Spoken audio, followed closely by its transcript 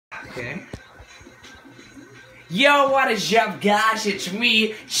Okay. Yo, what is up, guys? It's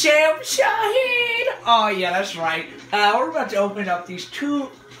me, Sam Shahid. Oh, yeah, that's right. We're about to open up these 2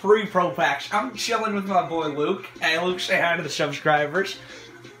 free pro packs. I'm chilling with my boy Luke. Hey, Luke, say hi to the subscribers.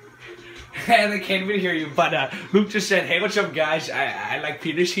 And they can't even hear you, but Luke just said, hey, what's up, guys? I like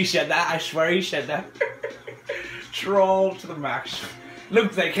penis. He said that. I swear he said that. Troll to the max.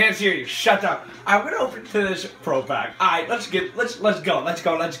 Luke, they can't hear you. Shut up. I'm gonna open to this pro pack. Alright, let's go.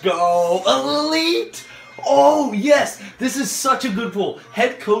 Elite! Oh, yes! This is such a good pull.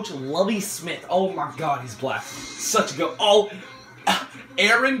 Head coach Lovie Smith. Oh my god, he's black. Such a good. Oh,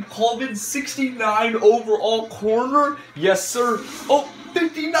 Aaron Coleman, 69 overall corner. Yes, sir. Oh,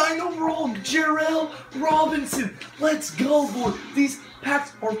 59 overall, Jarrell Robinson. Let's go, boy. These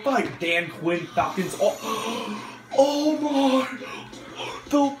packs are fine. Dan Quinn, Falcons. Oh my.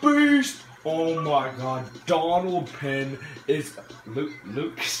 The beast. Oh my god. Donald Penn is.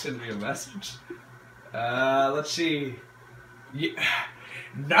 Luke sent me a message. Let's see. Yeah.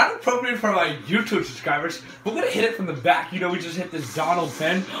 Not appropriate for my YouTube subscribers. We're gonna hit it from the back. You know, we just hit this Donald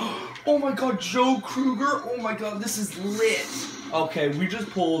Penn. Oh my god, Joe Kruger. Oh my god, this is lit. Okay, we just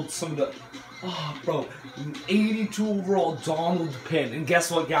pulled some of the... Oh, bro. 82 overall Donald Penn. And guess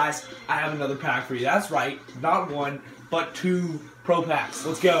what, guys? I have another pack for you. That's right. Not 1, but 2 pro packs.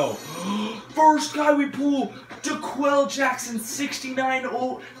 Let's go. First guy we pull, DeQuell Jackson, 79,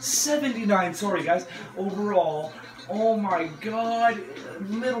 79, sorry guys, overall. Oh my god,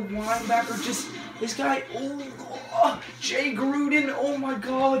 middle linebacker, just, this guy, Jay Gruden, oh my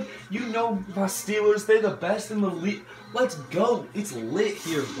god. You know my Steelers, they're the best in the league. Let's go, it's lit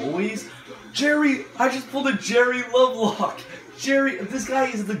here, boys. Jerry, I just pulled a Jerry Lovelock. Jerry, this guy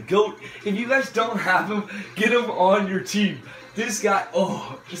is the GOAT. If you guys don't have him, get him on your team. This guy,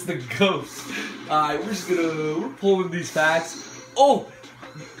 oh, just the GOAT. Alright, we're pulling these packs. Oh,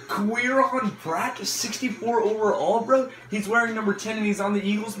 Queeron Pratt, 64 overall, bro. He's wearing number 10 and he's on the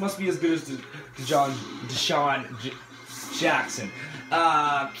Eagles. Must be as good as Deshaun Jackson.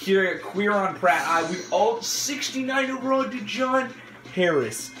 Queeron Pratt. We all 69 overall, DeJohn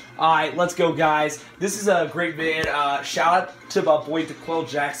Harris. Alright, let's go, guys. This is a great vid. Shout out to my boy DeQuell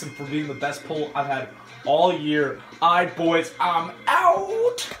Jackson for being the best pull I've had all year. Alright, boys, I'm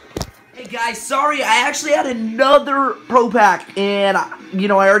out. Hey, guys, sorry, I actually had another pro pack, and, you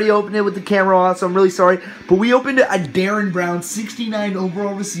know, I already opened it with the camera on, so I'm really sorry. But we opened a Darren Brown, 69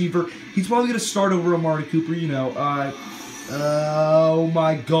 overall receiver. He's probably going to start over Amari Cooper, you know. Oh,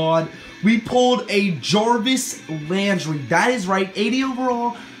 my God. We pulled a Jarvis Landry. That is right, 80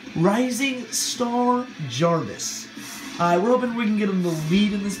 overall, rising star Jarvis. We're hoping we can get him the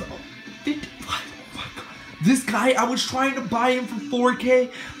lead in this. 55. Oh my god. This guy, I was trying to buy him for 4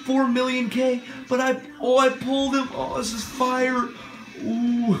 million K, but I pulled him. Oh, this is fire.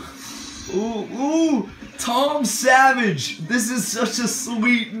 Ooh. Tom Savage. This is such a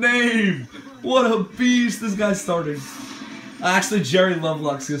sweet name. What a beast this guy started. Actually, Jerry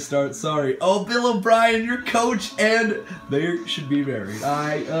Lovelock's gonna start, sorry. Oh, Bill O'Brien, your coach, and they should be married.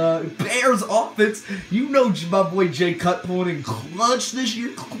 Bears offense. You know my boy Jay Cut pulling in clutch this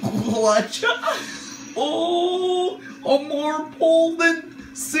year. Clutch. Oh, Amar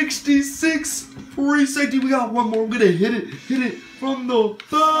Poldin, 66. Free safety. We got one more. I'm gonna hit it from the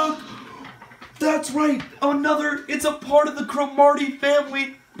back. That's right. Another, it's a part of the Cromartie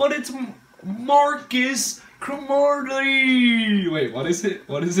family, but it's Marcus Cromartie. Wait, what is it?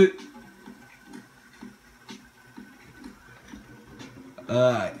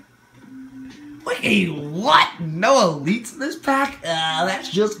 Wait, what? No elites in this pack? That's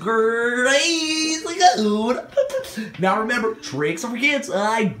just crazy good. Now remember, tricks are for kids.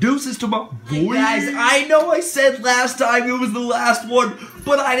 Deuces to my boy. Hey guys, I know I said last time it was the last one,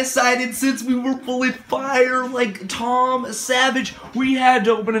 but I decided since we were pulling fire like Tom Savage, we had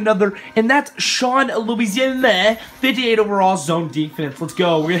to open another, and that's Sean Louisiana, 58 overall zone defense. Let's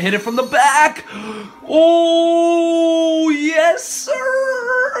go. We're gonna hit it from the back. Oh, yes, sir.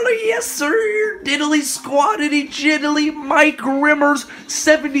 Yes, sir. Diddly squattity jiddly. Mike Rimmers,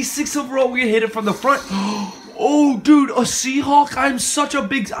 76 overall. We're gonna hit it from the front. Oh, dude, a Seahawk. I was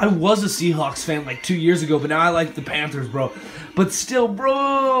a Seahawks fan like 2 years ago, but now I like the Panthers, bro. But still,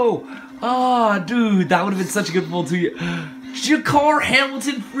 bro. Dude, that would have been such a good pull to you. Jakar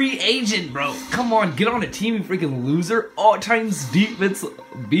Hamilton, free agent, bro. Come on, get on a team, you freaking loser. Oh, Titans defense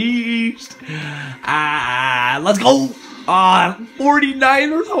beast. Let's go.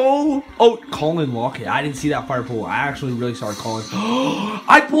 49ers. Oh, Colin Lockett. I didn't see that fire pull. I actually really sorry, Colin.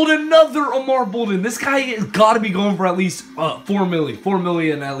 I pulled another Amar Bolden. This guy has got to be going for at least 4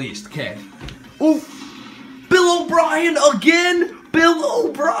 million at least. Okay. Oh, Bill O'Brien again. Bill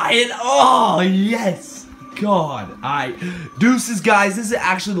O'Brien. Oh, yes. God. Deuces, guys. This is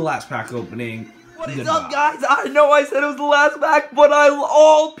actually the last pack opening. What is up, guys? I know I said it was the last pack, but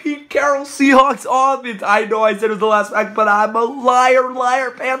all Pete Carroll Seahawks offense. I know I said it was the last pack, but I'm a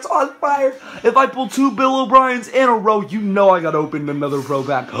liar, pants on fire. If I pull 2 Bill O'Briens in a row, you know I gotta open another pro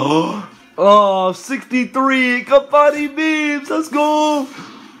pack. Oh, 63, Kapani Beams, let's go.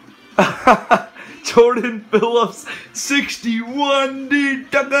 Jordan Phillips, 61, dude,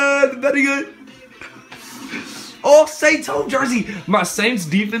 very good. Oh, Saints home jersey. My Saints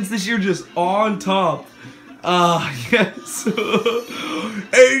defense this year just on top. Yes.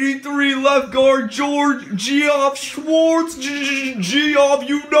 83 left guard George Geoff Schwartz. Geoff,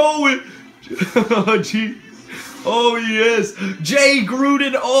 you know it. Oh, yes. Jay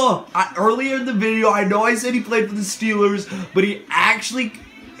Gruden. Oh, earlier in the video, I know I said he played for the Steelers, but he actually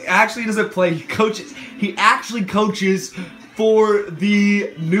doesn't play. He coaches. He actually coaches for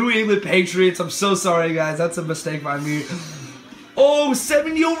the New England Patriots. I'm so sorry, guys. That's a mistake by me. Oh,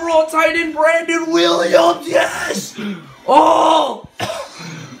 70 overall tight end Brandon Williams. Yes. Oh,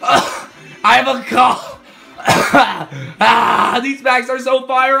 I have a cough. These bags are so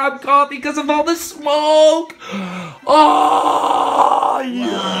fire. I'm coughing because of all the smoke. Oh,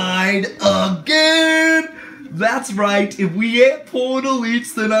 lied again. That's right. If we ain't pulling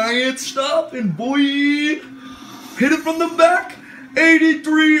elites, then I ain't stopping, boy. Hit it from the back.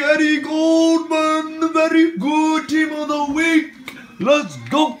 83 Eddie Goldman. Very good team of the week. Let's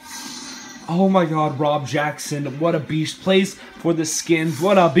go. Oh my God, Rob Jackson. What a beast. Plays for the Skins.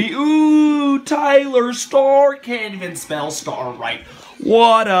 What a beast. Ooh, Tyler Starr. Can't even spell Star right.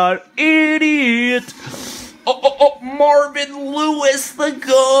 What an idiot. Oh, Marvin Lewis, the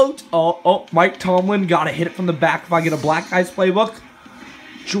GOAT. Oh, Mike Tomlin. Gotta hit it from the back if I get a Black Guys playbook.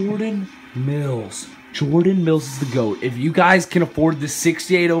 Jordan Mills. Jordan Mills is the GOAT. If you guys can afford the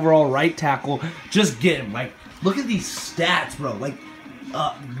 68 overall right tackle, just get him. Like, look at these stats, bro. Like,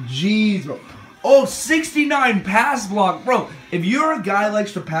 jeez, bro. Oh, 69 pass block. Bro, if you're a guy who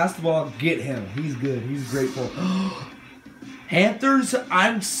likes to pass the ball, get him. He's good. He's grateful. Panthers.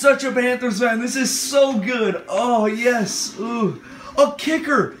 I'm such a Panthers fan. This is so good. Oh, yes. Ooh. A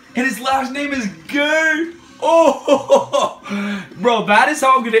kicker. And his last name is Gay. Oh, bro, that is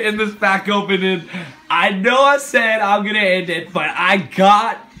how I'm going to end this pack opening. I know I said I'm going to end it, but I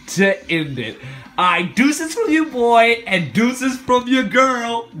got to end it. Deuces from you, boy, and deuces from your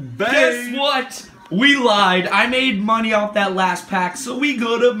girl. Bang. Guess what? We lied. I made money off that last pack, so we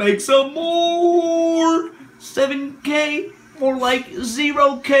gotta make some more. 7K, more like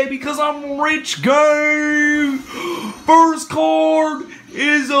 0K, because I'm rich, gang. First card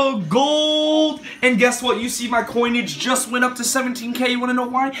is a gold. And guess what? You see my coinage just went up to 17K. You want to know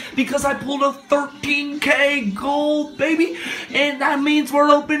why? Because I pulled a 13K gold, baby. And that means we're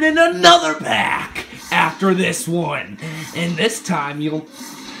opening another pack after this one. And this time you'll...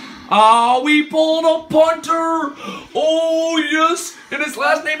 Oh, we pulled a punter. Oh, yes. And his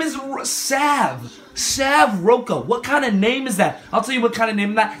last name is Sav Roca. What kind of name is that? I'll tell you what kind of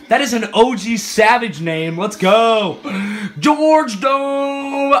name that. That is an OG Savage name. Let's go. George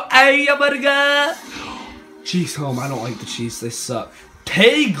Dome. Ayabarga. Chiefs home. I don't like the Chiefs. They suck.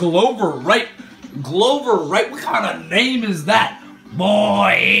 Tay Glover right. What kind of name is that?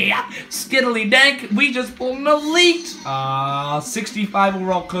 Boy. Skiddly dank. We just pulled an elite. 65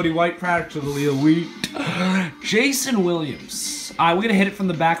 overall Cody White. Practically elite. Jason Williams. We're going to hit it from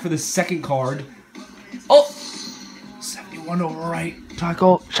the back for the second card. Oh, 71 over right,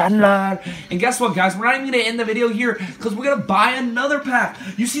 Taco Chandler. And guess what, guys? We're not even going to end the video here because we're going to buy another pack.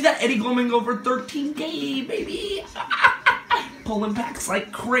 You see that Eddie Goldman go for 13K, baby? Pulling packs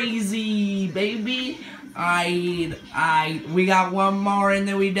like crazy, baby. We got one more and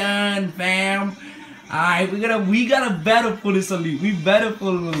then we done, fam. We gotta better for this elite. We better for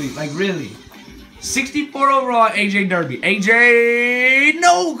an elite, like really. 64 overall, AJ Derby. AJ,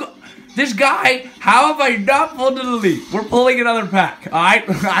 no. This guy, how have I not pulled an elite? We're pulling another pack, alright?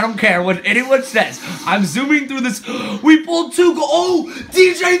 I don't care what anyone says. I'm zooming through this. We pulled 2. Oh,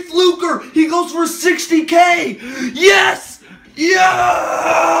 DJ Fluker. He goes for 60K. Yes.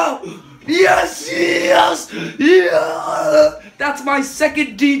 Yeah. Yes. Yeah. That's my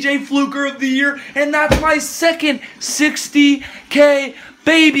second DJ Fluker of the year. And that's my second 60K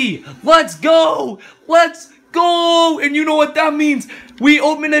baby. Let's go. And you know what that means? We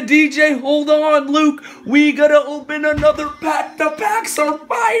open a DJ. Hold on, Luke. We gotta open another pack. The packs are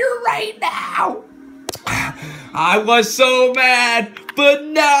fire right now. I was so mad, but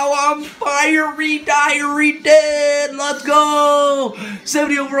now I'm fiery diary dead. Let's go.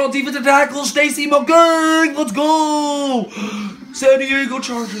 70 overall defensive tackle, Stacy McGurk. Let's go. San Diego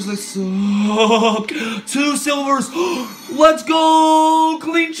Chargers, they suck. 2 silvers. Let's go.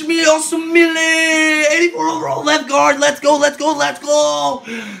 Clinch me awesome Millie. 84 overall left guard. Let's go. Let's go. Let's go.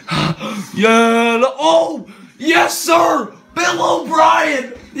 Yeah. Oh, yes, sir. Bill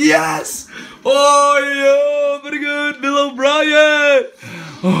O'Brien. Yes. Oh, yeah. Very good. Bill O'Brien.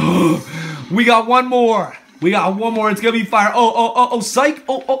 Oh, we got one more. We got one more. It's gonna be fire. Psych.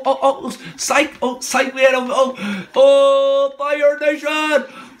 Psych. Psych. We had Fire Nation.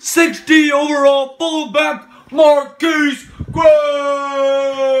 60 overall fullback Marquise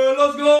Gray. Let's go.